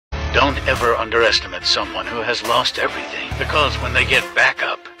Don't ever underestimate someone who has lost everything, because when they get back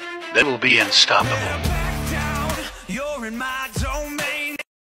up, they will be unstoppable. You're in my domain.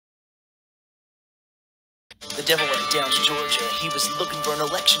 The devil went down to Georgia. He was looking for an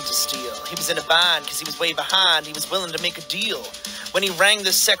election to steal. He was in a bind because he was way behind. He was willing to make a deal. When he rang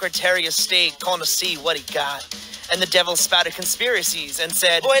the Secretary of State, calling to see what he got. And the devil spouted conspiracies and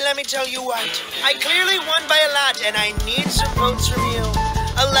said, "Boy, let me tell you what. I clearly won by a lot, and I need some votes from you.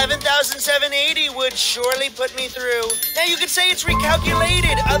 11,780 would surely put me through. Now you could say it's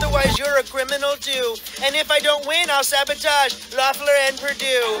recalculated, otherwise you're a criminal too. And if I don't win, I'll sabotage Loeffler and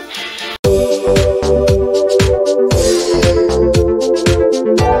Purdue."